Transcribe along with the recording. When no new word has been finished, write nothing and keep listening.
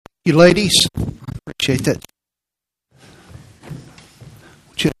You ladies, I appreciate that.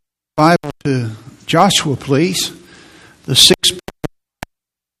 Would you have the Bible to Joshua, please? The 6th,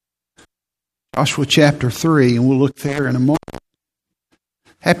 Joshua chapter 3, and we'll look there in a moment.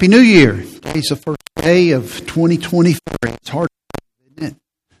 Happy New Year. Today's the first day of 2023. It's hard to believe, isn't it?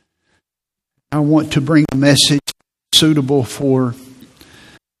 I want to bring a message suitable for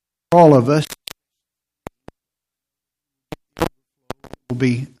all of us. Will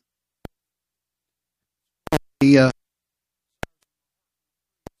be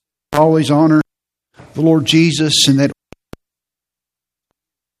always honor the Lord Jesus, and that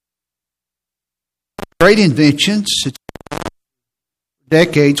great inventions. It's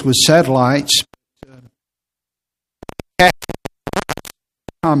decades with satellites.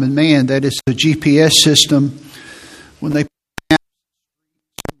 Common man, that is the GPS system. When they put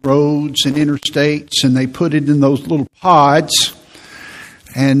roads and interstates, and they put it in those little pods,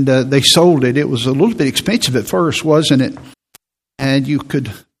 and they sold it. It was a little bit expensive at first, wasn't it? And you could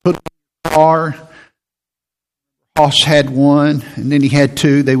put it in a car. Hoss had one, and then he had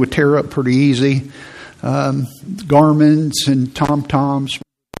two. They would tear up pretty easy. Garmin's and TomToms,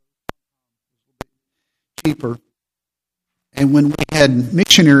 cheaper. And when we had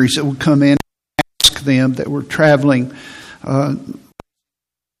missionaries that would come in and ask them that were traveling, and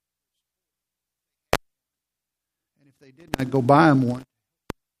if they didn't, I'd go buy them one.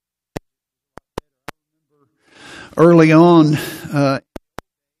 Early on,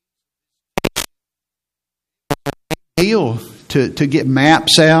 deal to get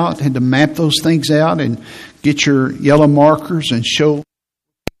maps out and to map those things out and get your yellow markers and show. It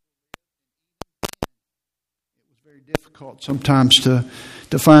was very difficult sometimes to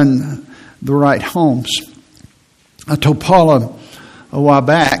find the right homes. I told Paula a while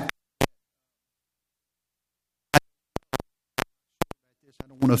back, I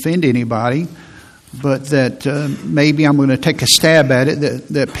don't want to offend anybody, but that maybe I'm going to take a stab at it,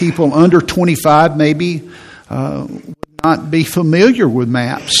 that people under 25 maybe would not be familiar with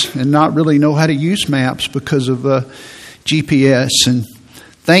maps and not really know how to use maps because of GPS. And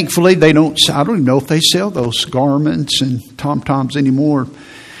thankfully, I don't even know if they sell those Garmin's and TomToms anymore.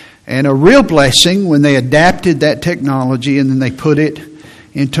 And a real blessing when they adapted that technology and then they put it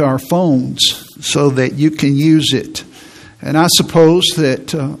into our phones so that you can use it. And I suppose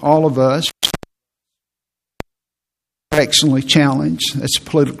that all of us excellently challenged. That's a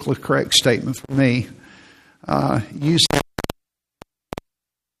politically correct statement for me. Use it.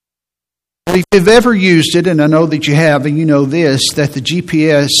 If you've ever used it, and I know that you have, and you know this, that the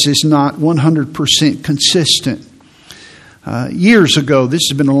GPS is not 100% consistent. Years ago, this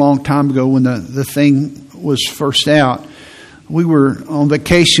has been a long time ago when the thing was first out, we were on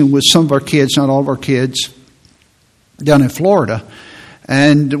vacation with some of our kids, not all of our kids, down in Florida.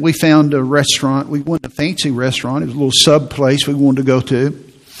 And we found a restaurant. We went to a fancy restaurant. It was a little sub place we wanted to go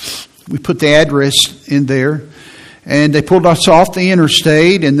to. We put the address in there. And they pulled us off the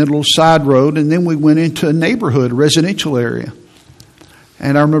interstate and then a little side road. And then we went into a neighborhood, a residential area.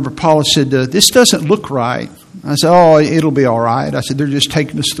 And I remember Paula said, this doesn't look right. I said, oh, it'll be all right. I said, they're just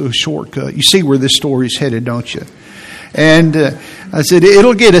taking us through a shortcut. You see where this story's headed, don't you? And I said,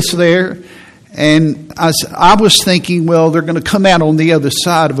 it'll get us there. And I was thinking, well, they're going to come out on the other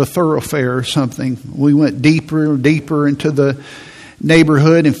side of a thoroughfare or something. We went deeper and deeper into the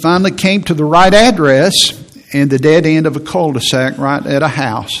neighborhood and finally came to the right address and the dead end of a cul-de-sac right at a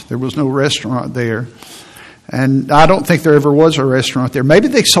house. There was no restaurant there. And I don't think there ever was a restaurant there. Maybe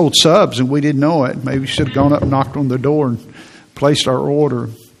they sold subs and we didn't know it. Maybe we should have gone up and knocked on the door and placed our order.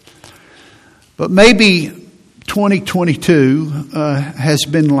 But maybe 2022 has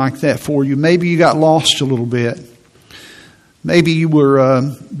been like that for you. Maybe you got lost a little bit. Maybe you were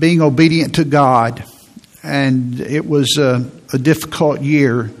being obedient to God, and it was a difficult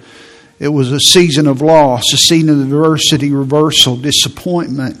year. It was a season of loss, a season of adversity, reversal,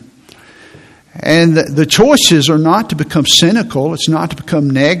 disappointment. And the choices are not to become cynical. It's not to become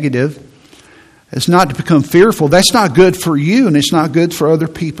negative. It's not to become fearful. That's not good for you, and it's not good for other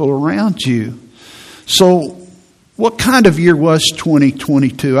people around you. So, what kind of year was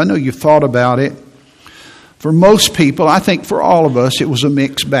 2022? I know you've thought about it. For most people, I think for all of us, it was a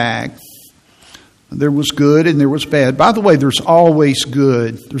mixed bag. There was good and there was bad. By the way, there's always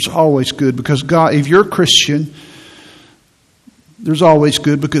good. There's always good because God, if you're a Christian, there's always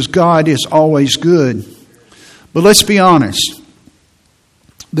good because God is always good. But let's be honest.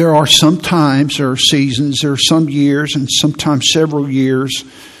 There are some times, there are seasons, there are some years and sometimes several years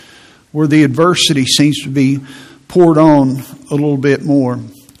where the adversity seems to be poured on a little bit more.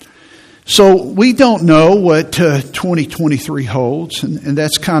 So we don't know what 2023 holds, and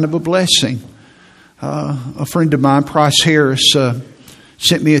that's kind of a blessing. A friend of mine, Price Harris,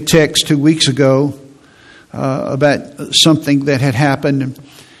 sent me a text 2 weeks ago about something that had happened.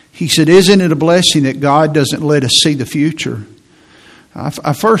 He said, "Isn't it a blessing that God doesn't let us see the future?"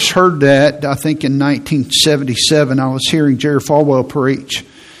 I first heard that, I think, in 1977. I was hearing Jerry Falwell preach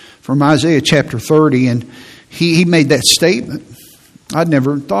from Isaiah chapter 30, and he made that statement. I'd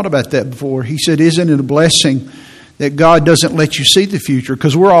never thought about that before. He said, "Isn't it a blessing that God doesn't let you see the future?"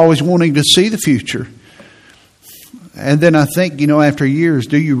 Because we're always wanting to see the future. And then I think, after years,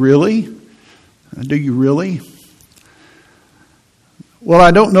 do you really? Do you really? Well,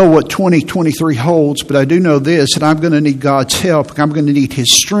 I don't know what 2023 holds, but I do know this, that I'm going to need God's help. I'm going to need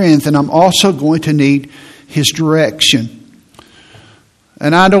His strength, and I'm also going to need His direction.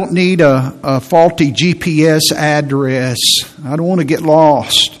 And I don't need a faulty GPS address. I don't want to get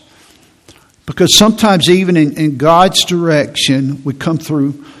lost. Because sometimes even in God's direction, we come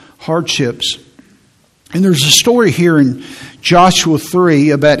through hardships. And there's a story here in Joshua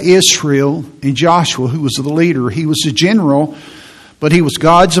 3 about Israel and Joshua, who was the leader. He was a general, but he was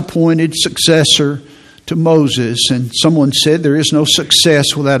God's appointed successor to Moses. And someone said there is no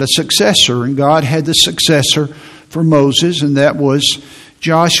success without a successor. And God had the successor for Moses, and that was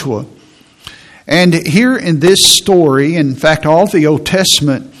Joshua. And here in this story, in fact, all the Old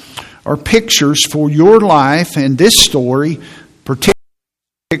Testament are pictures for your life, and this story, particularly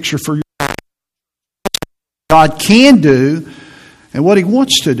a picture for your life, God can do and what He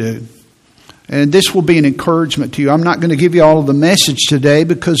wants to do. And this will be an encouragement to you. I'm not going to give you all of the message today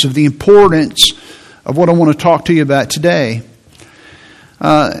because of the importance of what I want to talk to you about today.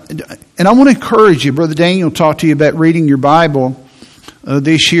 And I want to encourage you, Brother Daniel talked to you about reading your Bible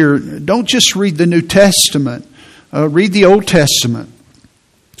this year. Don't just read the New Testament. Read the Old Testament.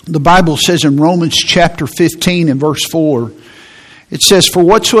 The Bible says in Romans chapter 15 and verse 4, it says, "For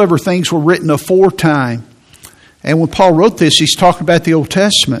whatsoever things were written aforetime," and when Paul wrote this, he's talking about the Old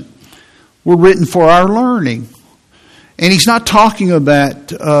Testament, "were written for our learning." And he's not talking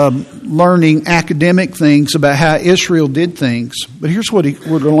about learning academic things about how Israel did things. But here's what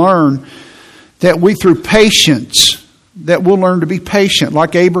we're to learn, that we through patience, that we'll learn to be patient,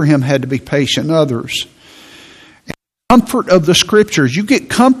 like Abraham had to be patient and others. And comfort of the Scriptures. You get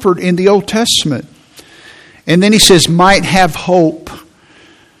comfort in the Old Testament. And then he says, might have hope.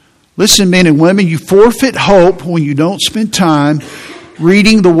 Listen, men and women, you forfeit hope when you don't spend time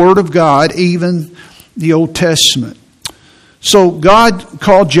reading the Word of God, even the Old Testament. So God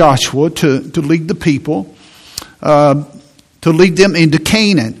called Joshua to lead the people, to lead them into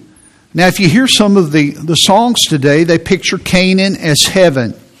Canaan. Now, if you hear some of the songs today, they picture Canaan as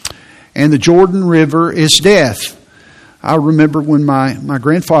heaven, and the Jordan River is death. I remember when my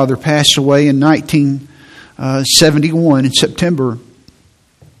grandfather passed away in 1971 in September,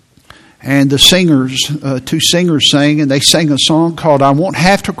 and the singers, two singers sang, and they sang a song called "I Won't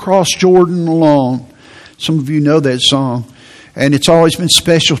Have to Cross Jordan Alone." Some of you know that song, and it's always been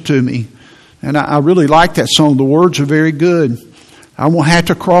special to me. And I really like that song. The words are very good. I won't have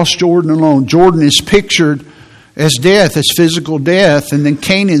to cross Jordan alone. Jordan is pictured as death, as physical death, and then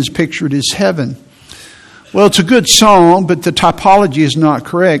Canaan is pictured as heaven. Well, it's a good song, but the typology is not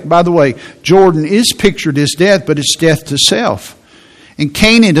correct. By the way, Jordan is pictured as death, but it's death to self. And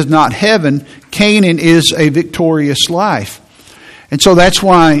Canaan is not heaven. Canaan is a victorious life. And so that's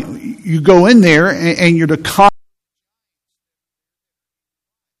why you go in there and you're to conquer.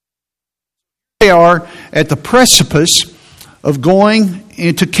 They are at the precipice of going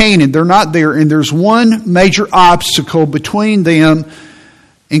into Canaan. They're not there, and there's one major obstacle between them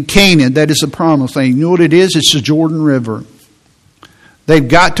and Canaan. That is the promised land. You know what it is? It's the Jordan River. They've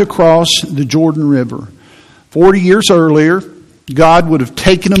got to cross the Jordan River. 40 years earlier, God would have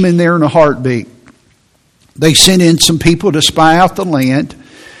taken them in there in a heartbeat. They sent in some people to spy out the land,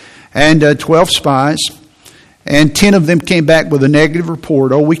 and 12 spies, and 10 of them came back with a negative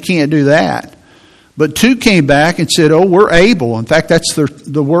report. Oh, we can't do that. But 2 came back and said, oh, we're able. In fact, that's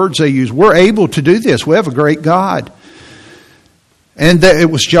the words they use. We're able to do this. We have a great God. And it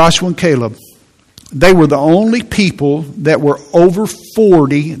was Joshua and Caleb. They were the only people that were over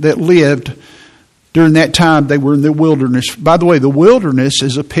 40 that lived during that time. They were in the wilderness. By the way, the wilderness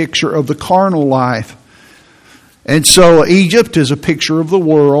is a picture of the carnal life. And so Egypt is a picture of the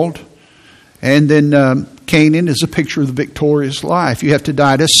world. And then Canaan is a picture of the victorious life. You have to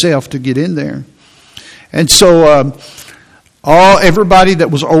die to self to get in there. And so everybody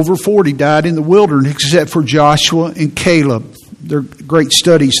that was over 40 died in the wilderness except for Joshua and Caleb. They're great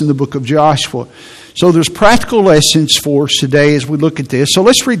studies in the book of Joshua. So there's practical lessons for us today as we look at this. So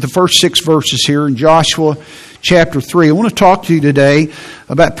let's read the first 6 verses here in Joshua chapter 3. I want to talk to you today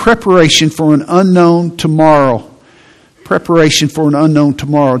about preparation for an unknown tomorrow. Preparation for an unknown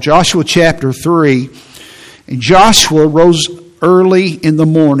tomorrow. Joshua chapter 3. And Joshua rose early in the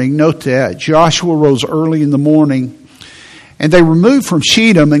morning. Note that. Joshua rose early in the morning. And they removed from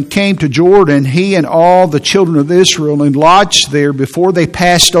Shittim and came to Jordan, he and all the children of Israel, and lodged there before they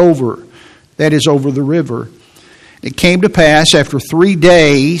passed over, that is, over the river. It came to pass after 3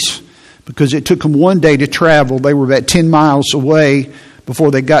 days, because it took them 1 day to travel, they were about 10 miles away before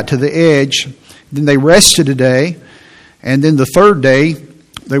they got to the edge. Then they rested a day, and then the third day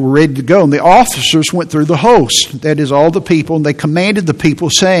they were ready to go. And the officers went through the host, that is, all the people, and they commanded the people,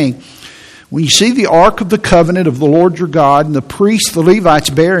 saying, when you see the ark of the covenant of the Lord your God, and the priests, the Levites,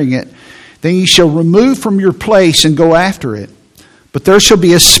 bearing it, then you shall remove from your place and go after it. But there shall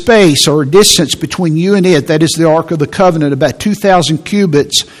be a space or a distance between you and it, that is the ark of the covenant, about 2,000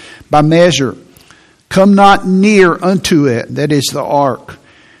 cubits by measure. Come not near unto it, that is the ark,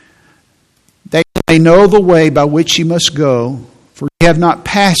 that you may know the way by which ye must go, for ye have not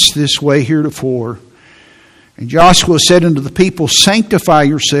passed this way heretofore. And Joshua said unto the people, sanctify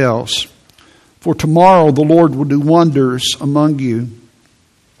yourselves, for tomorrow the Lord will do wonders among you.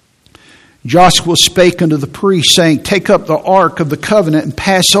 Joshua spake unto the priests, saying, take up the ark of the covenant and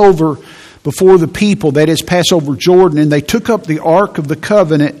pass over before the people, that is, pass over Jordan. And they took up the ark of the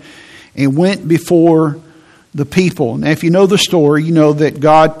covenant and went before the people. Now, if you know the story, you know that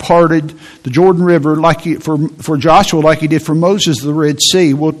God parted the Jordan River for Joshua like he did for Moses the Red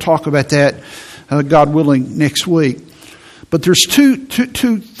Sea. We'll talk about that, God willing, next week. But there's two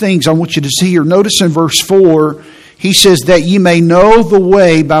things I want you to see here. Notice in verse 4, he says, that ye may know the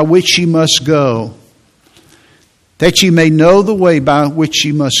way by which ye must go. That ye may know the way by which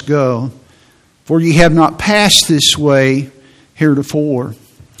ye must go. For ye have not passed this way heretofore.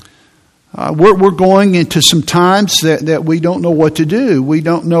 We're going into some times that we don't know what to do. We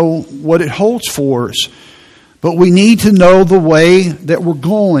don't know what it holds for us. But we need to know the way that we're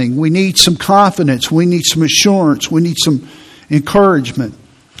going. We need some confidence. We need some assurance. We need some encouragement.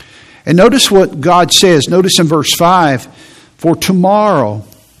 And notice what God says. Notice in verse 5, for tomorrow.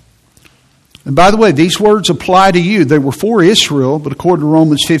 And by the way, these words apply to you. They were for Israel, but according to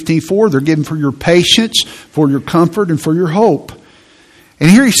Romans 15:4, they're given for your patience, for your comfort, and for your hope.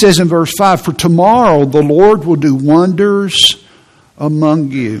 And here he says in verse 5, for tomorrow the Lord will do wonders among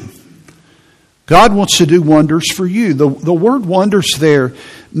you. God wants to do wonders for you. The word wonders there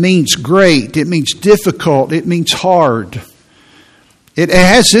means great. It means difficult. It means hard. It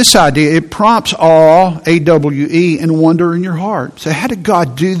has this idea. It prompts awe, A-W-E, and wonder in your heart. So how did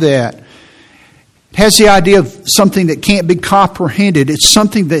God do that? It has the idea of something that can't be comprehended. It's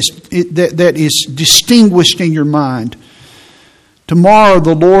something that is distinguished in your mind. Tomorrow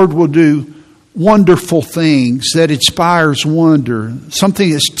the Lord will do wonderful things that inspires wonder.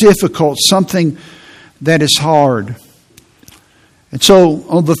 Something that's difficult, something that is hard. And so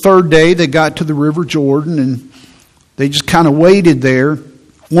on the third day they got to the river Jordan, and they just kind of waited there,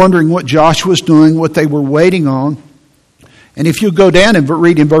 wondering what Joshua was doing, what they were waiting on. And if you go down and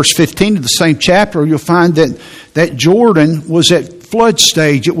read in verse 15 of the same chapter, you'll find that Jordan was at flood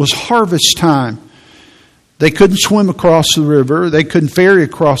stage. It was harvest time. They couldn't swim across the river. They couldn't ferry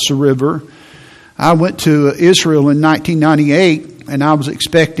across the river. I went to Israel in 1998, and I was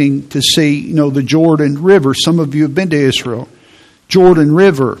expecting to see, the Jordan River. Some of you have been to Israel. Jordan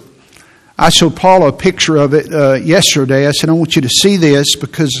River. I showed Paula a picture of it yesterday. I said, I want you to see this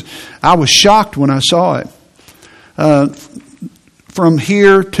because I was shocked when I saw it. From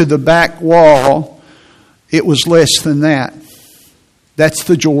here to the back wall, it was less than that. That's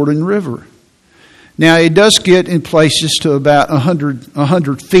the Jordan River. Now, it does get in places to about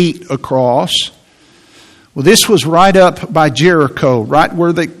 100 feet across. Well, this was right up by Jericho, right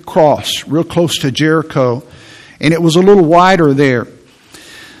where they crossed, real close to Jericho. And it was a little wider there.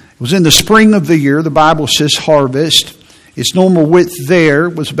 It was in the spring of the year. The Bible says harvest. Its normal width there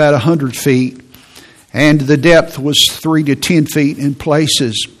was about 100 feet. And the depth was 3 to 10 feet in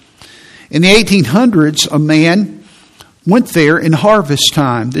places. In the 1800s, a man went there in harvest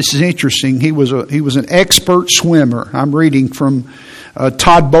time. This is interesting. He was an expert swimmer. I'm reading from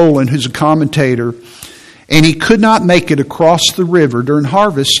Todd Boland, who's a commentator. And he could not make it across the river during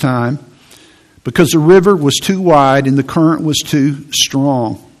harvest time because the river was too wide and the current was too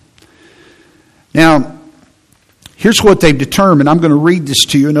strong. Now, here's what they've determined. I'm going to read this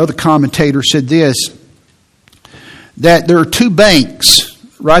to you. Another commentator said this, that there are two banks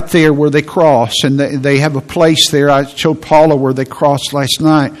right there where they cross, and they have a place there. I showed Paula where they crossed last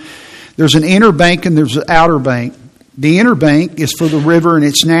night. There's an inner bank and there's an outer bank. The inner bank is for the river in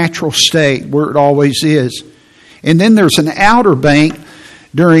its natural state, where it always is. And then there's an outer bank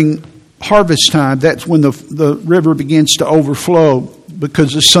during harvest time. That's when the river begins to overflow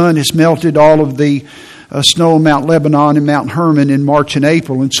because the sun has melted all of the snow on Mount Lebanon and Mount Hermon in March and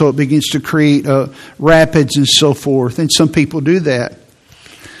April. And so it begins to create rapids and so forth. And some people do that.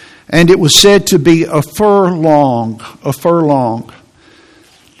 And it was said to be a furlong.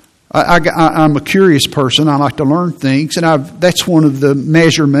 I'm a curious person. I like to learn things, and that's one of the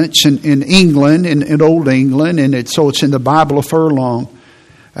measurements in England, in Old England, and so it's in the Bible, a furlong.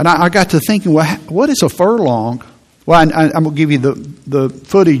 And I got to thinking, well, what is a furlong? Well, I'm going to give you the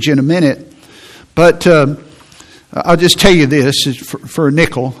footage in a minute, but I'll just tell you this for a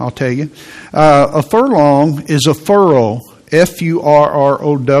nickel. I'll tell you, a furlong is a furrow, Furrow.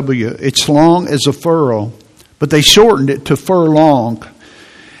 It's long as a furrow, but they shortened it to furlong.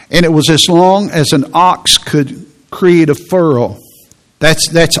 And it was as long as an ox could create a furrow.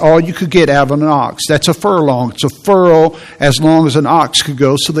 That's all you could get out of an ox. That's a furlong. It's a furrow as long as an ox could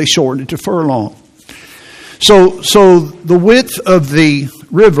go, so they shortened it to furlong. So the width of the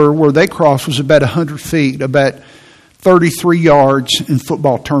river where they crossed was about 100 feet, about 33 yards in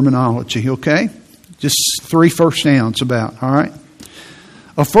football terminology, okay? Just 3 first downs about, all right?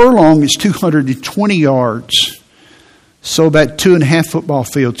 A furlong is 220 yards. So about 2.5 football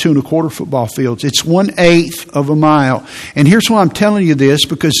fields, 2.25 football fields. It's 1/8 of a mile. And here's why I'm telling you this,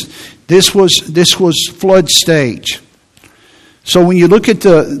 because this was flood stage. So when you look at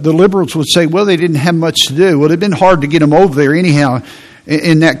the liberals would say, well, they didn't have much to do. Well, it'd been hard to get them over there anyhow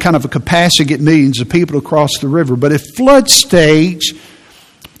in that kind of a capacity to get millions of people across the river. But at flood stage,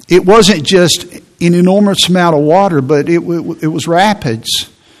 it wasn't just an enormous amount of water, but it was rapids.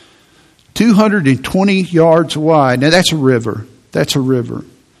 220 yards wide. Now that's a river. That's a river.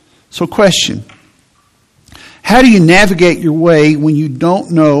 So question. How do you navigate your way when you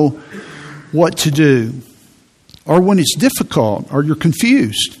don't know what to do? Or when it's difficult or you're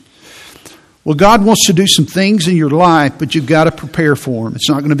confused? Well, God wants to do some things in your life, but you've got to prepare for them. It's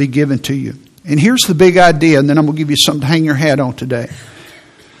not going to be given to you. And here's the big idea, and then I'm going to give you something to hang your hat on today.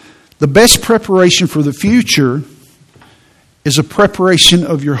 The best preparation for the future is a preparation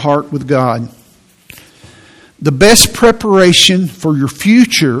of your heart with God. The best preparation for your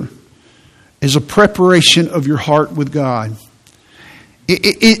future is a preparation of your heart with God.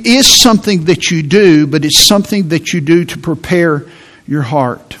 It is something that you do, but it's something that you do to prepare your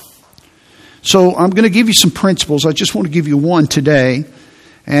heart. So I'm going to give you some principles. I just want to give you one today,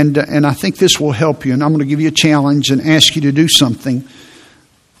 and I think this will help you. And I'm going to give you a challenge and ask you to do something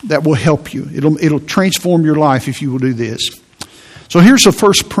that will help you. It'll transform your life if you will do this. So here's the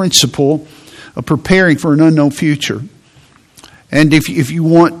first principle of preparing for an unknown future. And if you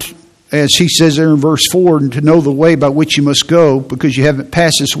want, as he says there in verse 4, to know the way by which you must go, because you haven't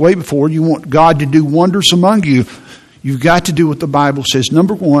passed this way before, you want God to do wonders among you, you've got to do what the Bible says.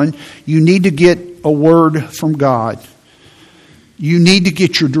 Number one, you need to get a word from God. You need to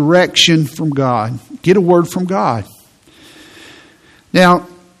get your direction from God. Get a word from God. Now,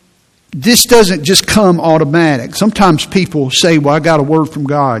 this doesn't just come automatic. Sometimes people say, well, I got a word from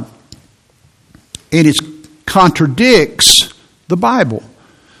God. And it contradicts the Bible.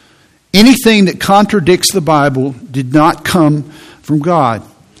 Anything that contradicts the Bible did not come from God.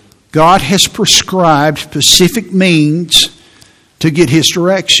 God has prescribed specific means to get His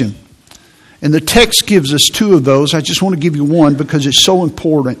direction. And the text gives us 2 of those. I just want to give you one because it's so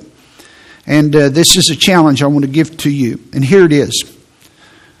important. And this is a challenge I want to give to you. And here it is.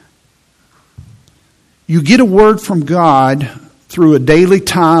 You get a word from God through a daily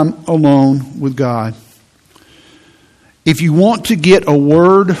time alone with God. If you want to get a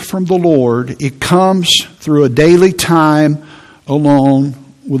word from the Lord, it comes through a daily time alone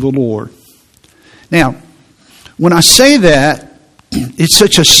with the Lord. Now, when I say that, it's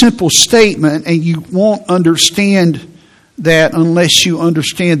such a simple statement, and you won't understand that unless you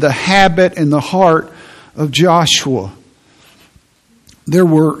understand the habit and the heart of Joshua. There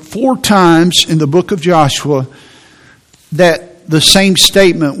were 4 times in the book of Joshua that the same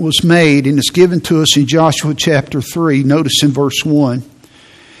statement was made, and it's given to us in Joshua chapter 3. Notice in verse 1.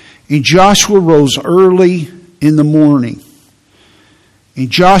 And Joshua rose early in the morning. And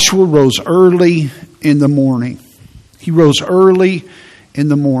Joshua rose early in the morning. He rose early in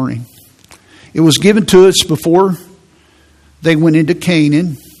the morning. It was given to us before they went into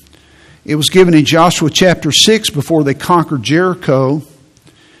Canaan. It was given in Joshua chapter 6 before they conquered Jericho.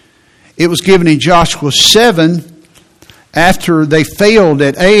 It was given in Joshua 7 after they failed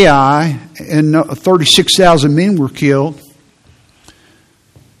at Ai and 36,000 men were killed.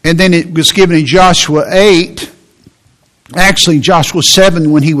 And then it was given in Joshua 8, actually Joshua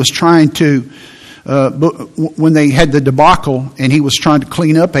 7, when he was trying to, when they had the debacle and he was trying to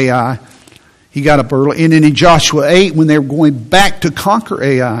clean up Ai, he got up early. And then in Joshua 8, when they were going back to conquer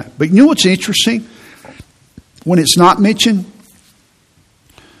Ai. But you know what's interesting? When it's not mentioned,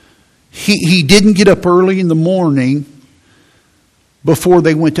 he didn't get up early in the morning before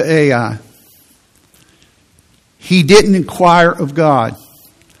they went to Ai. He didn't inquire of God.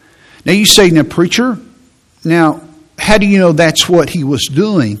 Now you say, now preacher, now how do you know that's what he was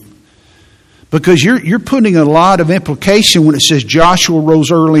doing? Because you're putting a lot of implication when it says Joshua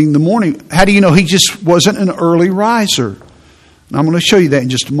rose early in the morning. How do you know he just wasn't an early riser? And I'm going to show you that in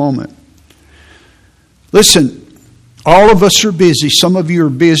just a moment. Listen, all of us are busy. Some of you are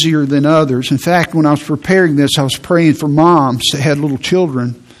busier than others. In fact, when I was preparing this, I was praying for moms that had little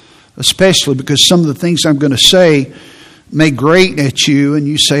children, especially because some of the things I'm going to say may grate at you, and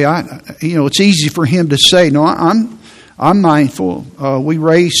you say, it's easy for him to say. No, I'm mindful. We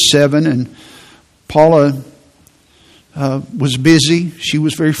raised 7, and Paula was busy. She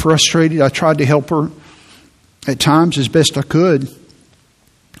was very frustrated. I tried to help her at times as best I could.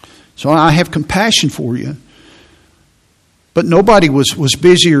 So I have compassion for you. But nobody was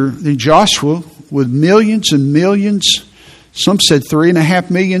busier than Joshua with millions and millions. Some said 3.5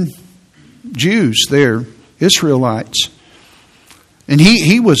 million Jews there, Israelites. And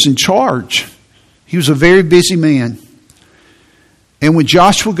he was in charge. He was a very busy man. And when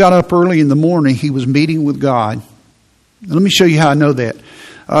Joshua got up early in the morning, he was meeting with God. Now, let me show you how I know that.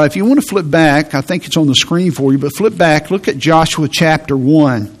 If you want to flip back, I think it's on the screen for you, but flip back, look at Joshua chapter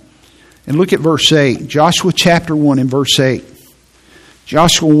 1. And look at verse 8. Joshua chapter 1 and verse 8.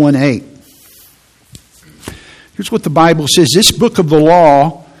 Joshua 1:8. Here's what the Bible says. This book of the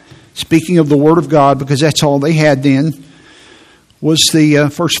law, speaking of the Word of God, because that's all they had then, was the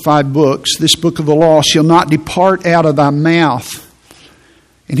first 5 books. This book of the law shall not depart out of thy mouth.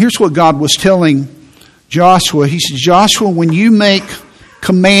 And here's what God was telling Joshua. He said, Joshua, when you make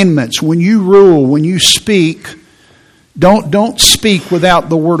commandments, when you rule, when you speak, don't speak without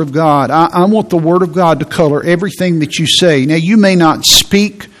the Word of God. I want the Word of God to color everything that you say. Now, you may not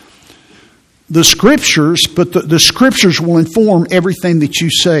speak the Scriptures, but the Scriptures will inform everything that you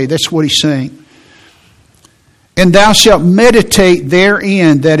say. That's what he's saying. And thou shalt meditate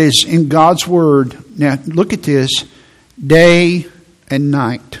therein, that is in God's Word. Now, look at this. Day and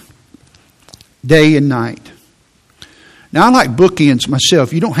night. Day and night. Now, I like bookends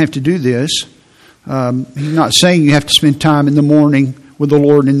myself. You don't have to do this. He's not saying you have to spend time in the morning with the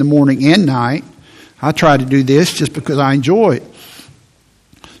Lord in the morning and night. I try to do this just because I enjoy it.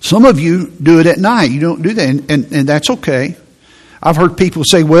 Some of you do it at night. You don't do that, and that's okay. I've heard people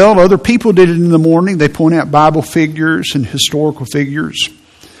say, well, other people did it in the morning. They point out Bible figures and historical figures.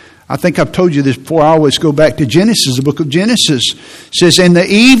 I think I've told you this before. I always go back to Genesis. The book of Genesis says, in the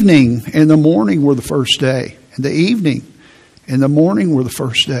evening and the morning were the first day. And the evening and the morning were the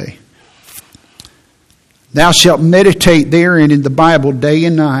first day. Thou shalt meditate therein in the Bible day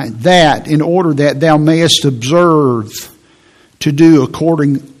and night, that in order that thou mayest observe to do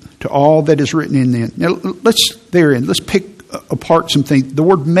according to all that is written in them. Now let's pick apart some things. The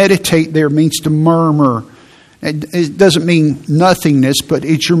word meditate there means to murmur. It doesn't mean nothingness, but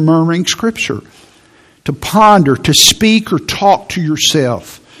it's your murmuring Scripture. To ponder, to speak or talk to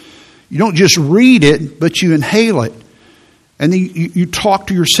yourself. You don't just read it, but you inhale it. And then you talk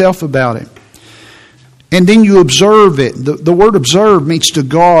to yourself about it. And then you observe it. The word observe means to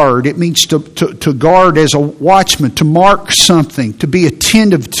guard. It means to guard as a watchman, to mark something, to be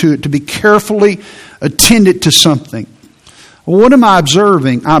attentive to it, to be carefully attended to something. Well, what am I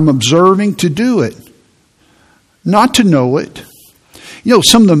observing? I'm observing to do it, not to know it. You know,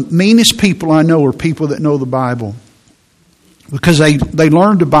 some of the meanest people I know are people that know the Bible because they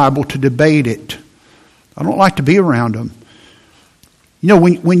learned the Bible to debate it. I don't like to be around them. You know,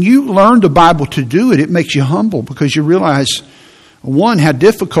 when you learn the Bible to do it, it makes you humble because you realize, one, how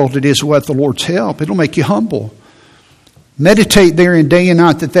difficult it is without the Lord's help. It'll make you humble. Meditate therein day and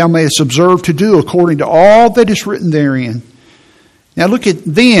night that thou mayest observe to do according to all that is written therein. Now look at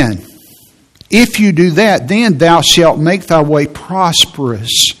then. If you do that, then thou shalt make thy way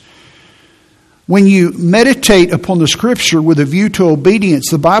prosperous. When you meditate upon the Scripture with a view to obedience,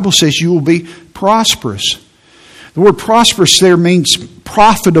 the Bible says you will be prosperous. The word prosperous there means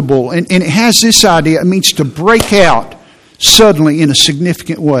profitable, and it has this idea. It means to break out suddenly in a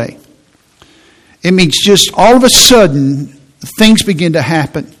significant way. It means just all of a sudden things begin to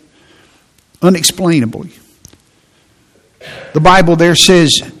happen unexplainably. The Bible there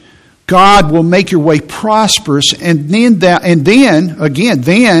says, God will make your way prosperous, and then thou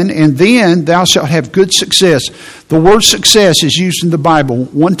shalt have good success. The word success is used in the Bible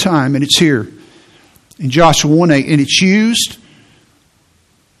one time, and it's here in Joshua 1:8, and it's used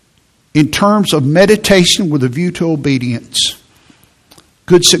in terms of meditation with a view to obedience.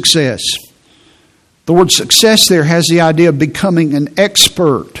 Good success. The word success there has the idea of becoming an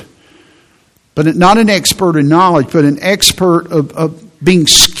expert, but not an expert in knowledge, but an expert of being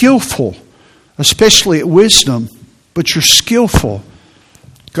skillful, especially at wisdom, but you're skillful.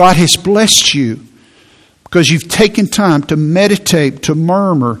 God has blessed you because you've taken time to meditate, to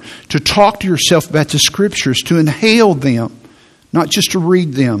murmur, to talk to yourself about the Scriptures, to inhale them, not just to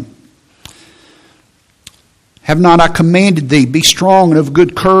read them. Have not I commanded thee, be strong and of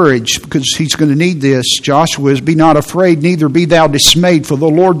good courage, because he's going to need this. Joshua is, be not afraid, neither be thou dismayed, for the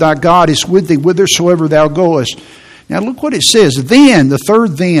Lord thy God is with thee whithersoever thou goest. Now look what it says. Then, the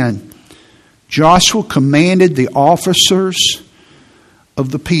third then, Joshua commanded the officers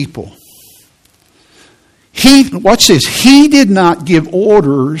of the people. Watch this. He did not give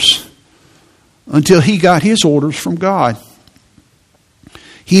orders until he got his orders from God.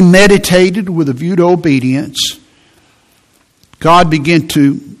 He meditated with a view to obedience. God began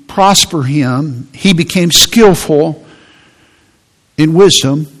to prosper him. He became skillful in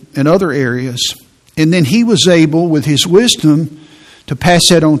wisdom and other areas. And then he was able, with his wisdom, to pass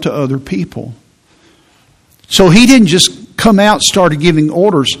that on to other people. So he didn't just come out and started giving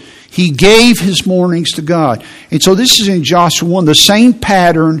orders. He gave his mornings to God. And so this is in Joshua 1. The same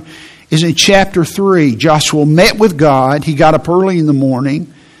pattern is in chapter 3. Joshua met with God. He got up early in the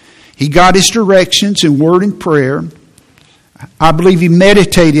morning. He got his directions in word and prayer. I believe he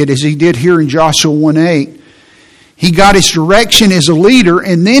meditated as he did here in Joshua 1:8. He got his direction as a leader,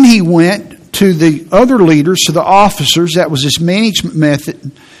 and then he went to the other leaders, to the officers. That was his management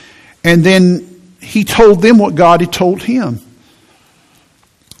method. And then he told them what God had told him.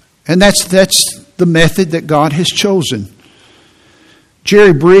 And that's the method that God has chosen.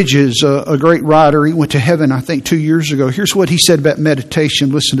 Jerry Bridges, a great writer, he went to heaven, I think, 2 years ago. Here's what he said about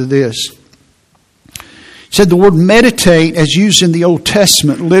meditation. Listen to this. He said the word meditate, as used in the Old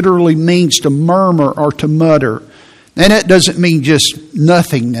Testament, literally means to murmur or to mutter. And that doesn't mean just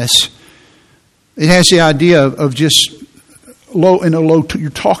nothingness. It has the idea of just you're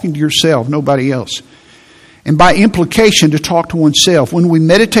talking to yourself, nobody else. And by implication, to talk to oneself. When we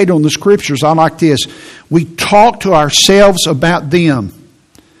meditate on the Scriptures, I like this. We talk to ourselves about them.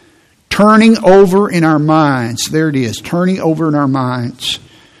 Turning over in our minds. There it is. Turning over in our minds.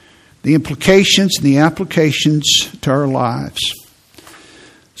 The implications and the applications to our lives.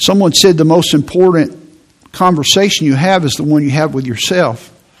 Someone said the most important conversation you have is the one you have with yourself.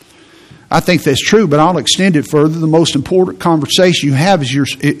 I think that's true, but I'll extend it further. The most important conversation you have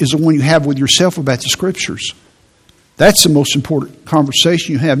is the one you have with yourself about the Scriptures. That's the most important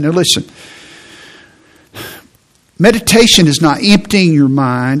conversation you have. Now listen, meditation is not emptying your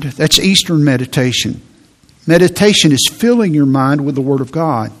mind. That's Eastern meditation. Meditation is filling your mind with the Word of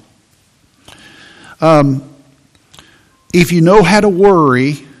God. If you know how to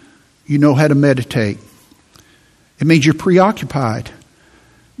worry, you know how to meditate. It means you're preoccupied.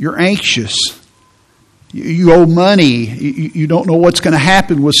 You're anxious. You owe money. You don't know what's going to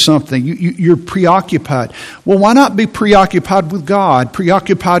happen with something. You're preoccupied. Well, why not be preoccupied with God?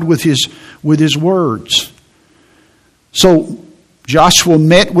 Preoccupied with His words. So Joshua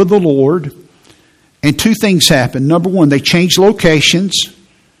met with the Lord, and two things happened. Number one, they changed locations.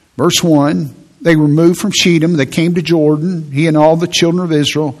 Verse 1, they were moved from Shittim. They came to Jordan, he and all the children of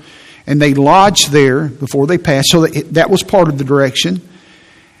Israel, and they lodged there before they passed. So that was part of the direction.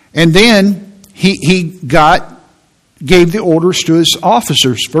 And then he gave the orders to his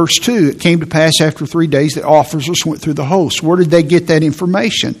officers. Verse 2, it came to pass after 3 days the officers went through the host. Where did they get that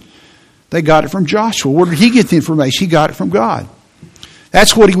information? They got it from Joshua. Where did he get the information? He got it from God.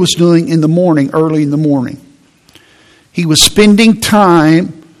 That's what he was doing in the morning, early in the morning. He was spending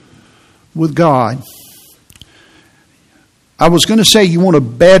time with God. I was going to say you want a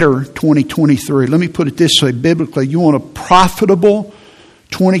better 2023. Let me put it this way, biblically. You want a profitable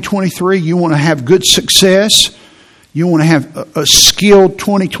 2023. You want to have good success. You want to have a skilled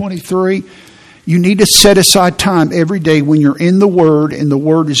 2023. You need to set aside time every day when you're in the Word and the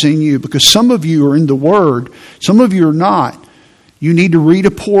Word is in you. Because some of you are in the Word. Some of you are not. You need to read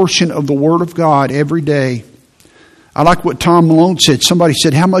a portion of the Word of God every day. I like what Tom Malone said. Somebody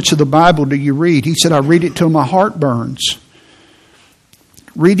said, how much of the Bible do you read? He said, I read it till my heart burns.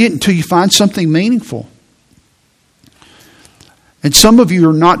 Read it until you find something meaningful. And some of you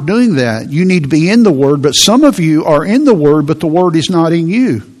are not doing that. You need to be in the Word, but some of you are in the Word, but the Word is not in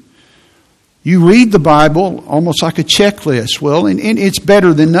you. You read the Bible almost like a checklist. Well, and it's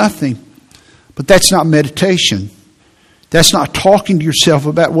better than nothing. But that's not meditation. That's not talking to yourself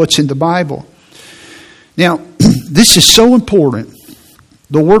about what's in the Bible. Now, this is so important.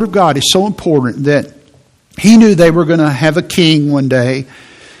 The Word of God is so important that he knew they were going to have a king one day.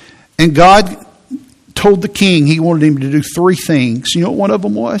 And God told the king he wanted him to do three things. You know what one of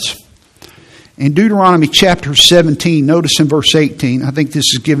them was? In Deuteronomy chapter 17, notice in verse 18, I think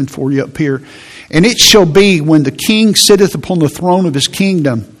this is given for you up here. And it shall be when the king sitteth upon the throne of his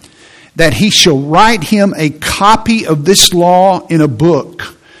kingdom, that he shall write him a copy of this law in a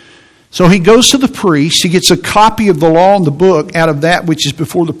book. So he goes to the priest, he gets a copy of the law in the book out of that which is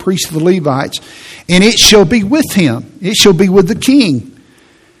before the priests of the Levites, and it shall be with him. It shall be with the king.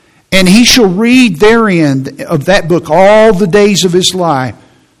 And he shall read therein of that book all the days of his life.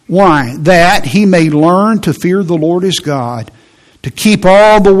 Why? That he may learn to fear the Lord his God, to keep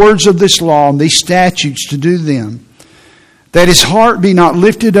all the words of this law and these statutes to do them, that his heart be not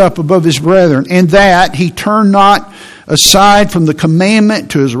lifted up above his brethren, and that he turn not aside from the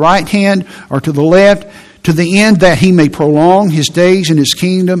commandment to his right hand or to the left, to the end that he may prolong his days in his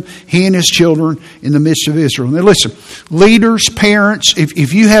kingdom, he and his children in the midst of Israel. Now listen, leaders, parents,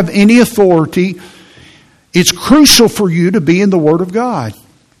 if you have any authority, it's crucial for you to be in the Word of God.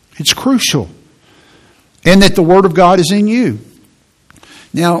 It's crucial. And that the Word of God is in you.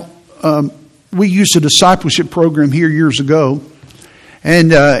 Now, we used a discipleship program here years ago.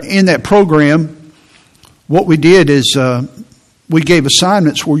 And in that program, what we did is we gave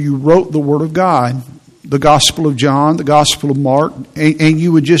assignments where you wrote the Word of God. The Gospel of John, the Gospel of Mark. And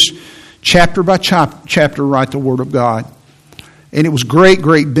you would just chapter by chapter write the Word of God. And it was great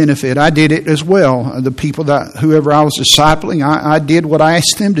benefit. I did it as well. The people whoever I was discipling, I did what I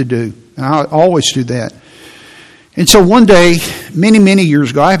asked them to do. And I always do that. And so one day, many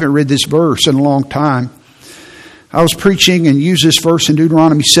years ago, I haven't read this verse in a long time. I was preaching and used this verse in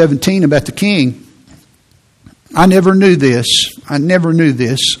Deuteronomy 17 about the king. I never knew this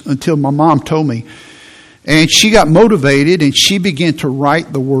until my mom told me. And she got motivated and she began to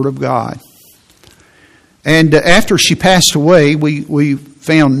write the Word of God. And after she passed away, we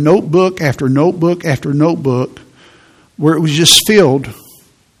found notebook after notebook after notebook where it was just filled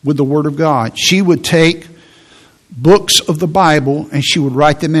with the Word of God. She would take books of the Bible and she would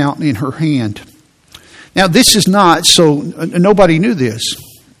write them out in her hand. Now, this is not, so nobody knew this.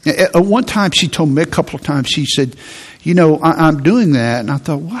 At one time, she told me, a couple of times, she said, you know, I'm doing that. And I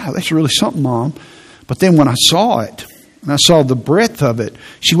thought, wow, that's really something, Mom. But then when I saw it, and I saw the breadth of it,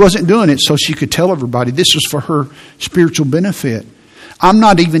 she wasn't doing it so she could tell everybody. This was for her spiritual benefit. I'm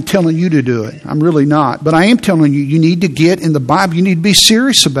not even telling you to do it. I'm really not. But I am telling you, you need to get in the Bible. You need to be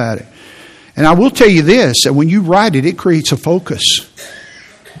serious about it. And I will tell you this, that when you write it, it creates a focus.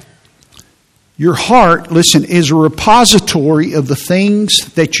 Your heart, listen, is a repository of the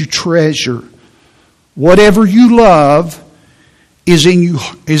things that you treasure. Whatever you love is in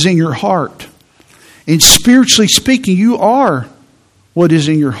your heart. And spiritually speaking, you are what is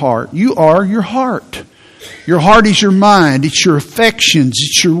in your heart. You are your heart. Your heart is your mind. It's your affections.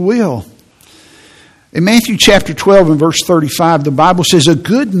 It's your will. In Matthew chapter 12 and verse 35, the Bible says, a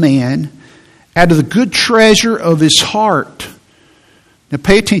good man out of the good treasure of his heart. Now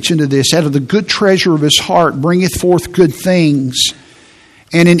pay attention to this. Out of the good treasure of his heart bringeth forth good things.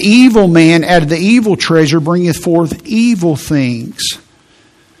 And an evil man out of the evil treasure bringeth forth evil things.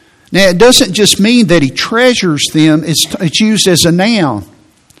 Now, it doesn't just mean that he treasures them. It's used as a noun.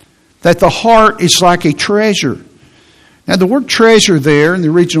 That the heart is like a treasure. Now, the word treasure there in the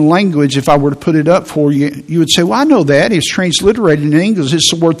original language, if I were to put it up for you, you would say, well, I know that. It's transliterated in English.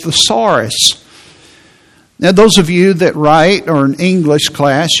 It's the word thesaurus. Now, those of you that write or in English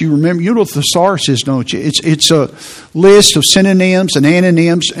class, you know what thesaurus is, don't you? It's a list of synonyms and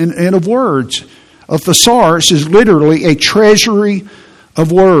antonyms and of words. A thesaurus is literally a treasury of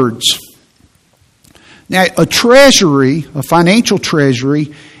words. Now, a treasury, a financial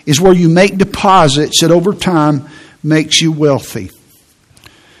treasury, is where you make deposits that over time makes you wealthy.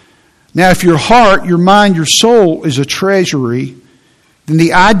 Now, if your heart, your mind, your soul is a treasury, then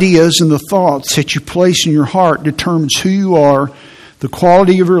the ideas and the thoughts that you place in your heart determines who you are, the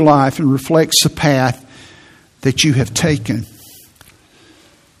quality of your life, and reflects the path that you have taken.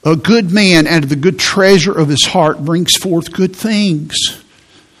 A good man out of the good treasure of his heart brings forth good things.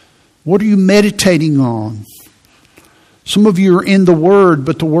 What are you meditating on? Some of you are in the Word,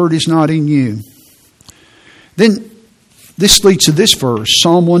 but the Word is not in you. Then this leads to this verse,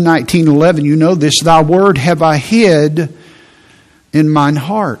 Psalm 119:11. You know this, thy word have I hid in mine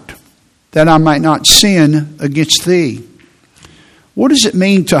heart, that I might not sin against thee. What does it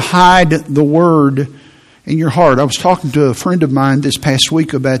mean to hide the Word in your heart? I was talking to a friend of mine this past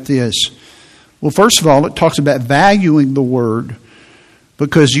week about this. Well, first of all, it talks about valuing the Word,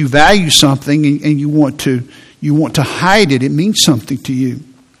 because you value something and you want to hide it. It means something to you.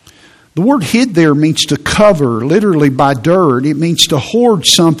 The word hid there means to cover, literally by dirt. It means to hoard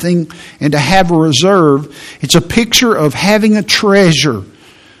something and to have a reserve. It's a picture of having a treasure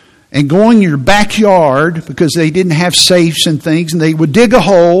and going in your backyard, because they didn't have safes and things, and they would dig a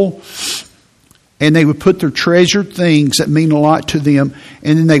hole and they would put their treasured things that mean a lot to them,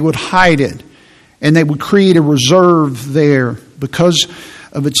 and then they would hide it. And they would create a reserve there because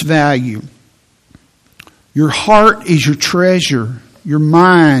of its value. Your heart is your treasure, your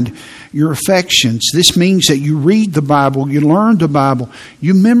mind, your affections. This means that you read the Bible, you learn the Bible,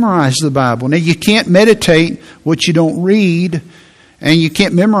 you memorize the Bible. Now, you can't meditate what you don't read, and you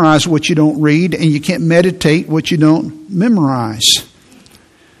can't memorize what you don't read, and you can't meditate what you don't memorize.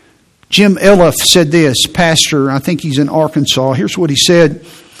 Jim Elliff said this, pastor, I think he's in Arkansas. Here's what he said.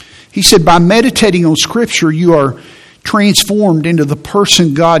 He said, by meditating on Scripture, you are transformed into the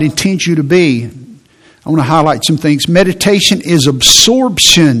person God intends you to be. I want to highlight some things. Meditation is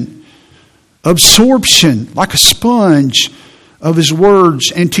absorption, like a sponge of His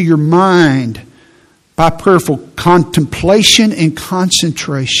words into your mind by prayerful contemplation and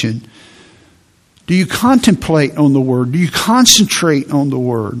concentration. Do you contemplate on the Word? Do you concentrate on the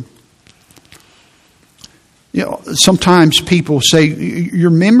Word? You know, sometimes people say, your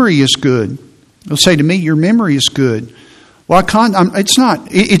memory is good. They'll say to me, your memory is good. Well, it's not.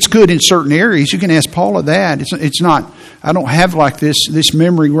 It's good in certain areas. You can ask Paula that. It's not. I don't have like this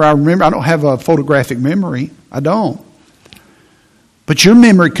memory where I remember. I don't have a photographic memory. I don't. But your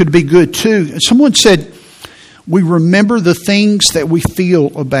memory could be good too. Someone said, we remember the things that we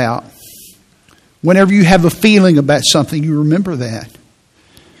feel about. Whenever you have a feeling about something, you remember that.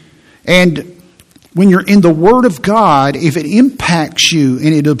 And when you're in the Word of God, if it impacts you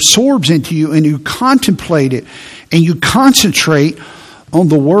and it absorbs into you and you contemplate it and you concentrate on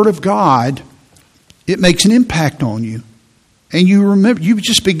the Word of God, it makes an impact on you. And you remember, you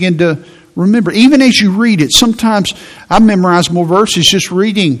just begin to remember. Even as you read it, sometimes I memorize more verses just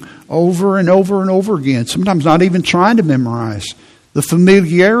reading over and over and over again. Sometimes not even trying to memorize. The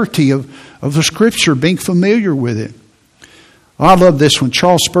familiarity of the Scripture, being familiar with it. I love this one.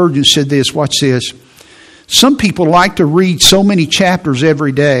 Charles Spurgeon said this. Watch this. Some people like to read so many chapters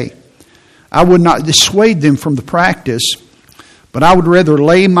every day. I would not dissuade them from the practice, but I would rather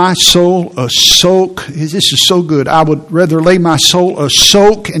lay my soul a soak. This is so good. I would rather lay my soul a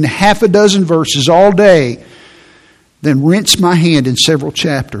soak in half a dozen verses all day than rinse my hand in several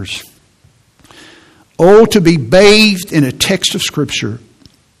chapters. Oh, to be bathed in a text of Scripture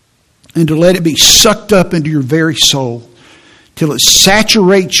and to let it be sucked up into your very soul till it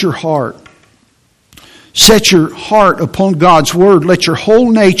saturates your heart. Set your heart upon God's Word. Let your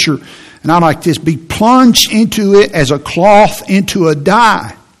whole nature, and I like this, be plunged into it as a cloth into a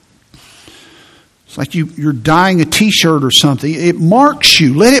dye. It's like you're dyeing a t-shirt or something. It marks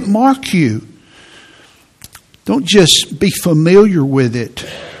you. Let it mark you. Don't just be familiar with it,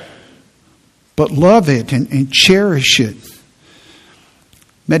 but love it and cherish it.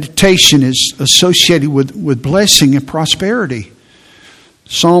 Meditation is associated with blessing and prosperity.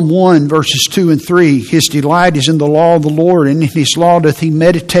 Psalm 1, verses 2 and 3. His delight is in the law of the Lord, and in His law doth he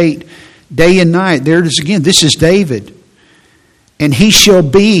meditate day and night. There it is again. This is David. And he shall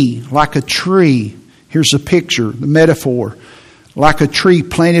be like a tree. Here's the picture, the metaphor. Like a tree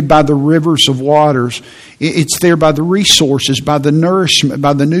planted by the rivers of waters. It's there by the resources, by the nourishment,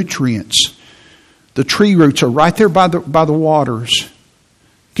 by the nutrients. The tree roots are right there by the waters,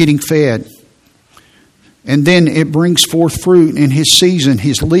 getting fed. And then it brings forth fruit in his season.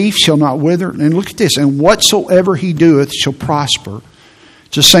 His leaf shall not wither. And look at this. And whatsoever he doeth shall prosper.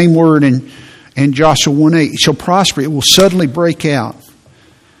 It's the same word in Joshua 1:8. It shall prosper. It will suddenly break out.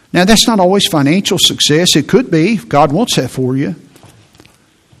 Now, that's not always financial success. It could be. God wants that for you.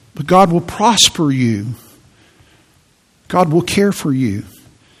 But God will prosper you. God will care for you.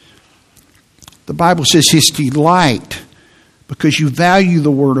 The Bible says His delight, because you value the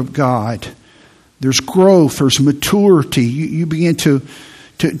Word of God. There's growth, there's maturity. You begin to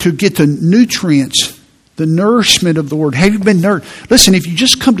get the nutrients, the nourishment of the Word. Have you been nourished? Listen, if you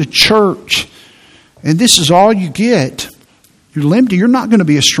just come to church and this is all you get, you're limited. You're not going to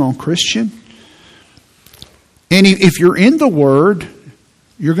be a strong Christian. And if you're in the Word,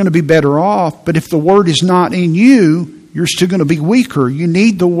 you're going to be better off. But if the Word is not in you, you're still going to be weaker. You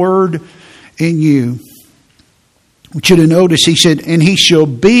need the Word in you. I want you to notice, he said, and he shall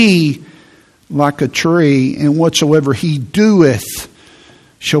be like a tree, and whatsoever he doeth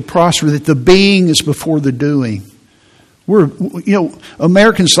shall prosper. That the being is before the doing.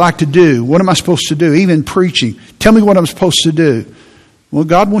 Americans like to do. What am I supposed to do? Even preaching. Tell me what I'm supposed to do. Well,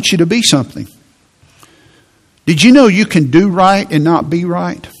 God wants you to be something. Did you know you can do right and not be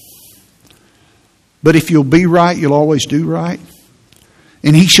right? But if you'll be right, you'll always do right.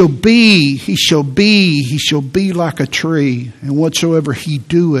 And he shall be like a tree, and whatsoever he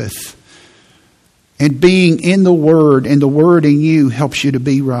doeth. And being in the Word, and the Word in you helps you to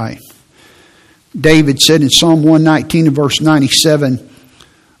be right. David said in Psalm 119 and verse 97,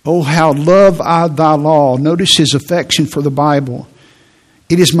 "Oh, how love I thy law." Notice his affection for the Bible.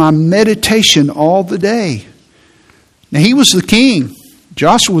 "It is my meditation all the day." Now, he was the king.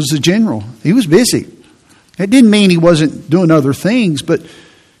 Joshua was the general. He was busy. It didn't mean he wasn't doing other things, but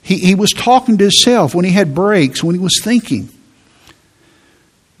he was talking to himself when he had breaks, when he was thinking.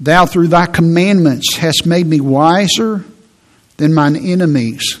 "Thou through thy commandments hast made me wiser than mine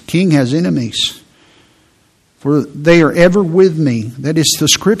enemies." King has enemies. "For they are ever with me." That is the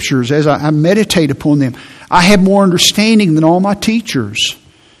Scriptures. As I meditate upon them, I have more understanding than all my teachers.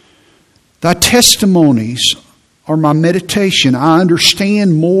 "Thy testimonies are my meditation." I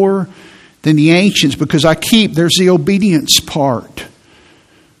understand more than the ancients because there's the obedience part.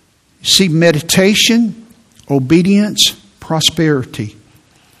 See, meditation, obedience, prosperity.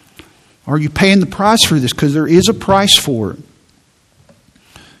 Are you paying the price for this? Because there is a price for it.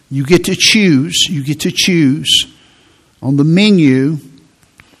 You get to choose. You get to choose on the menu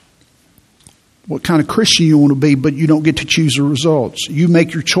what kind of Christian you want to be, but you don't get to choose the results. You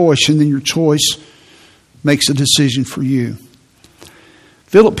make your choice, and then your choice makes a decision for you.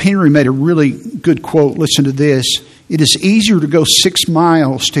 Philip Henry made a really good quote. Listen to this. "It is easier to go 6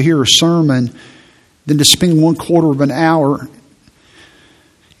 miles to hear a sermon than to spend 1/4 of an hour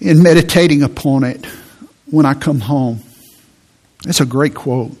in meditating upon it when I come home." That's a great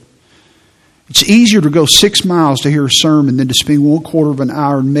quote. It's easier to go 6 miles to hear a sermon than to spend 1/4 of an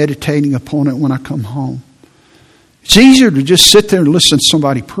hour meditating upon it when I come home. It's easier to just sit there and listen to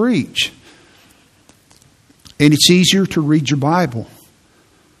somebody preach. And it's easier to read your Bible.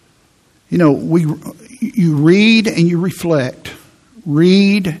 You read and you reflect.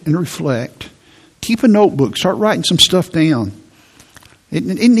 Read and reflect. Keep a notebook. Start writing some stuff down. It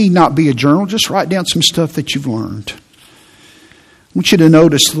need not be a journal. Just write down some stuff that you've learned. I want you to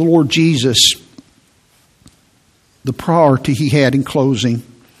notice the Lord Jesus, the priority he had in closing.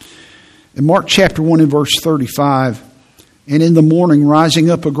 In Mark chapter 1 and verse 35, "And in the morning, rising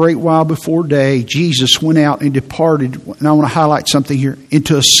up a great while before day, Jesus went out and departed," and I want to highlight something here,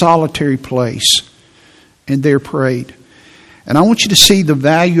 "into a solitary place, and there prayed." And I want you to see the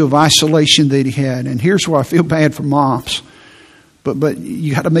value of isolation that he had. And here's where I feel bad for moms. But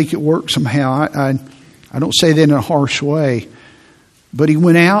you got to make it work somehow. I don't say that in a harsh way. But he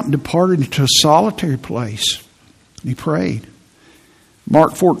went out and departed into a solitary place. And he prayed.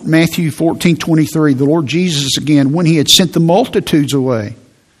 Matthew 14:23, the Lord Jesus again, when he had sent the multitudes away,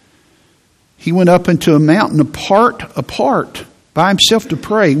 he went up into a mountain apart by himself to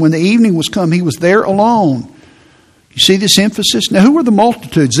pray. When the evening was come, he was there alone. You see this emphasis? Now, who were the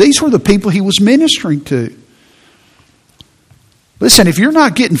multitudes? These were the people he was ministering to. Listen, if you're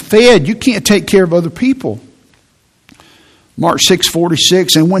not getting fed, you can't take care of other people. Mark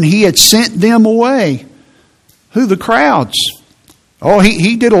 6:46, and when he had sent them away, who? The crowds. Oh,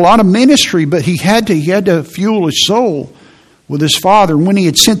 he did a lot of ministry, but he had to fuel his soul with his Father. And when he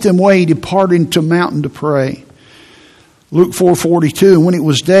had sent them away, he departed into a mountain to pray. Luke 4:42, and when it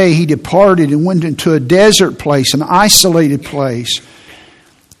was day, he departed and went into a desert place, an isolated place.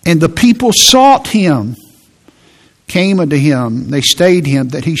 And the people sought him, came unto him. They stayed him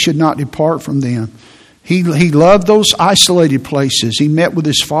that he should not depart from them. He loved those isolated places. He met with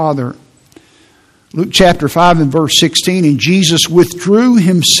his Father. Luke chapter 5 and verse 16, and Jesus withdrew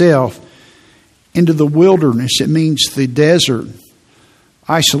himself into the wilderness. It means the desert,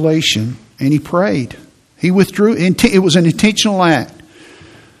 isolation, and he prayed. He withdrew. It was an intentional act.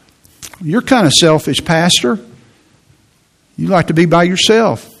 You're kind of selfish, Pastor. You like to be by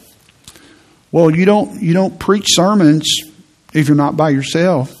yourself. Well, you don't preach sermons if you're not by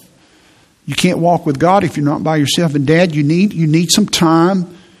yourself. You can't walk with God if you're not by yourself. And Dad, you need some time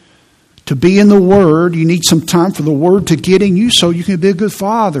to be in the Word. You need some time for the Word to get in you so you can be a good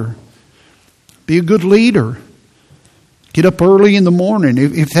father. Be a good leader. Get up early in the morning.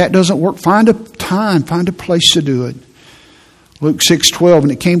 If that doesn't work, find a time, find a place to do it. Luke 6:12,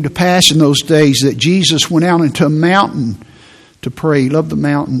 and it came to pass in those days that Jesus went out into a mountain to pray. He loved the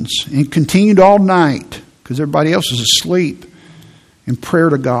mountains. And continued all night, because everybody else was asleep, in prayer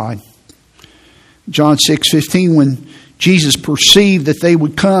to God. John 6:15, when Jesus perceived that they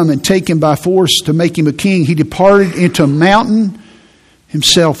would come and take him by force to make him a king, he departed into a mountain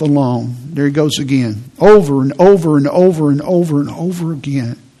himself alone. There he goes again. Over and over and over and over and over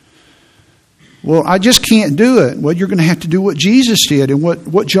again. Well, I just can't do it. Well, you're going to have to do what Jesus did and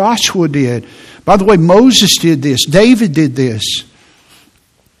what Joshua did. By the way, Moses did this. David did this.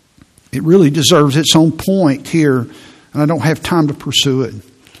 It really deserves its own point here, and I don't have time to pursue it.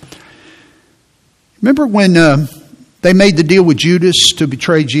 Remember when they made the deal with Judas to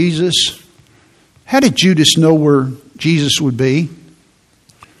betray Jesus? How did Judas know where Jesus would be?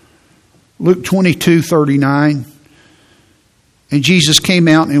 Luke 22:39. And Jesus came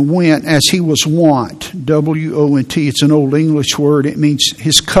out and went as he was wont. W-O-N-T. It's an old English word. It means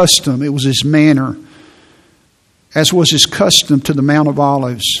his custom. It was his manner. As was his custom to the Mount of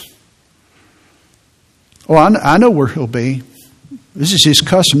Olives. Oh, I know where he'll be. This is his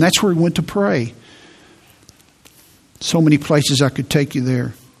custom. That's where he went to pray. So many places I could take you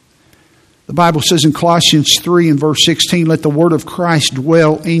there. The Bible says in Colossians 3 and verse 16, let the word of Christ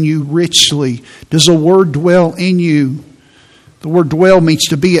dwell in you richly. Does the word dwell in you? The word dwell means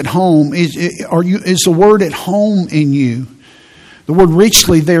to be at home. Is the word at home in you? The word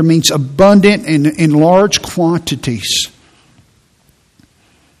richly there means abundant and in large quantities.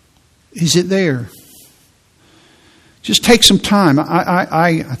 Is it there? Just take some time.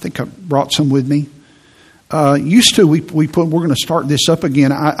 I think I brought some with me. Used to, we're going to start this up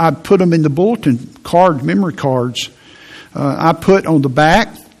again. I put them in the bulletin card, memory cards. I put on the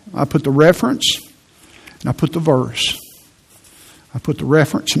back, I put the reference, and I put the verse. I put the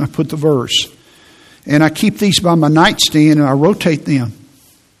reference and I put the verse. And I keep these by my nightstand and I rotate them.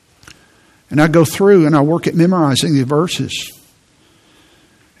 And I go through and I work at memorizing the verses.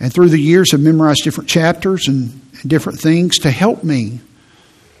 And through the years I've memorized different chapters and different things to help me.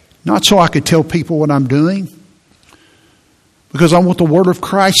 Not so I could tell people what I'm doing. Because I want the word of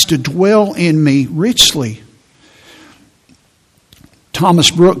Christ to dwell in me richly.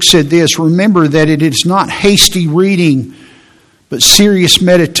 Thomas Brooks said this, remember that it is not hasty reading, but serious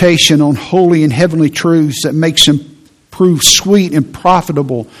meditation on holy and heavenly truths that makes them prove sweet and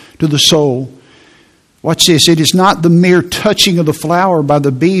profitable to the soul. Watch this. It is not the mere touching of the flower by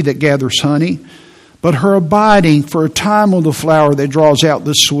the bee that gathers honey, but her abiding for a time on the flower that draws out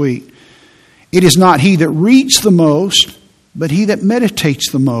the sweet. It is not he that reads the most, but he that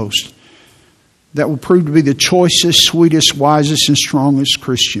meditates the most that will prove to be the choicest, sweetest, wisest, and strongest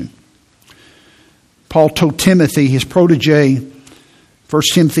Christian. Paul told Timothy, his protege, 1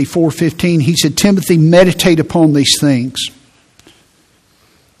 Timothy 4:15, he said, Timothy, meditate upon these things.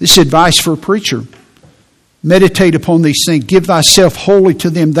 This is advice for a preacher. Meditate upon these things. Give thyself wholly to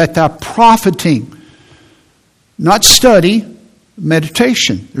them, that thou profiting, not study,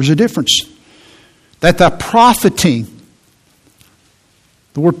 meditation. There's a difference. That thou profiting.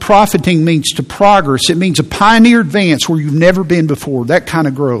 The word profiting means to progress. It means a pioneer advance where you've never been before. That kind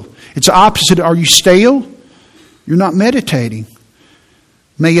of growth. It's the opposite. Are you stale? You're not meditating.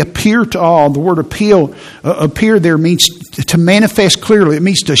 May appear to all. The word appear there means to manifest clearly. It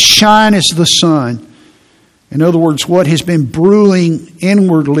means to shine as the sun. In other words, what has been brewing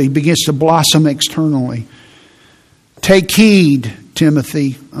inwardly begins to blossom externally. Take heed,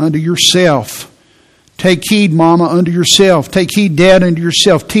 Timothy, unto yourself. Take heed, mama, unto yourself. Take heed, dad, unto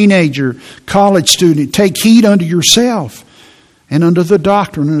yourself. Teenager, college student, take heed unto yourself and unto the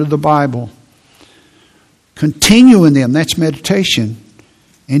doctrine, unto the Bible. Continue in them. That's meditation.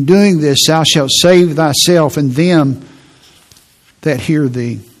 In doing this, thou shalt save thyself and them that hear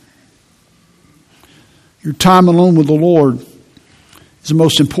thee. Your time alone with the Lord is the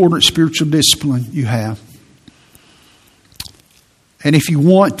most important spiritual discipline you have. And if you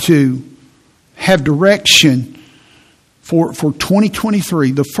want to have direction for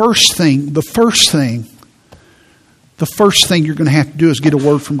 2023, the first thing you're going to have to do is get a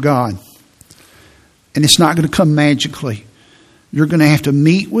word from God. And it's not going to come magically. You're going to have to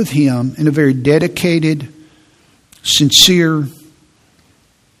meet with Him in a very dedicated, sincere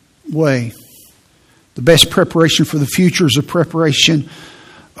way. The best preparation for the future is a preparation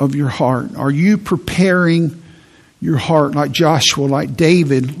of your heart. Are you preparing your heart like Joshua, like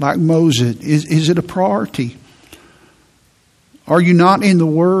David, like Moses? Is it a priority? Are you not in the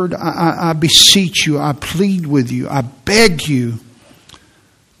Word? I beseech you, I plead with you, I beg you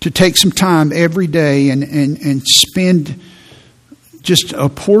to take some time every day and spend just a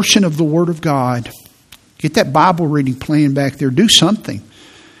portion of the Word of God. Get that Bible reading plan back there. Do something.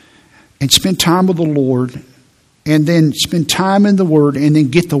 And spend time with the Lord. And then spend time in the Word. And then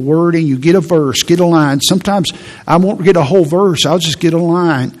get the Word and you get a verse. Get a line. Sometimes I won't get a whole verse. I'll just get a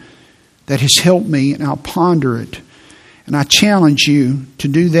line. that has helped me, and I'll ponder it. And I challenge you to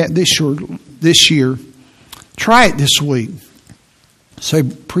do that this year. Try it this week. Say,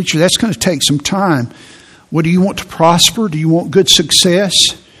 preacher, that's going to take some time. What do you want to prosper? Do you want good success?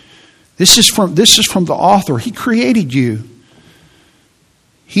 This is from the author. He created you.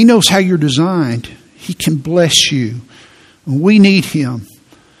 He knows how you're designed. He can bless you. We need Him,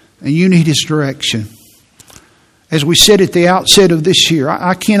 and you need His direction. As we said at the outset of this year,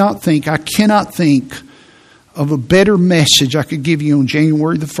 I cannot think of a better message I could give you on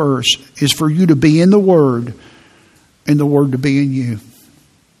January the 1st is for you to be in the Word and the Word to be in you.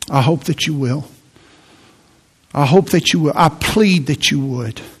 I hope that you will. I hope that you will. I plead that you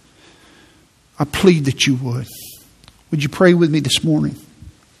would. I plead that you would. Would you pray with me this morning?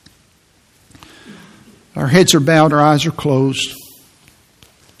 Our heads are bowed, our eyes are closed.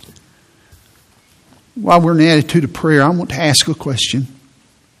 While we're in the attitude of prayer, I want to ask a question.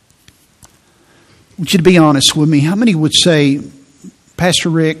 I want you to be honest with me. How many would say, Pastor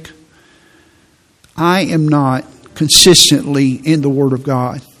Rick, I am not consistently in the Word of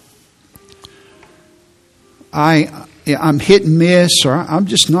God? I'm hit and miss, or I'm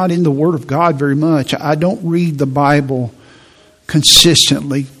just not in the Word of God very much. I don't read the Bible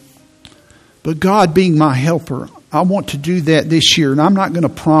consistently. But God being my helper, I want to do that this year. And I'm not going to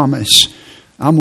promise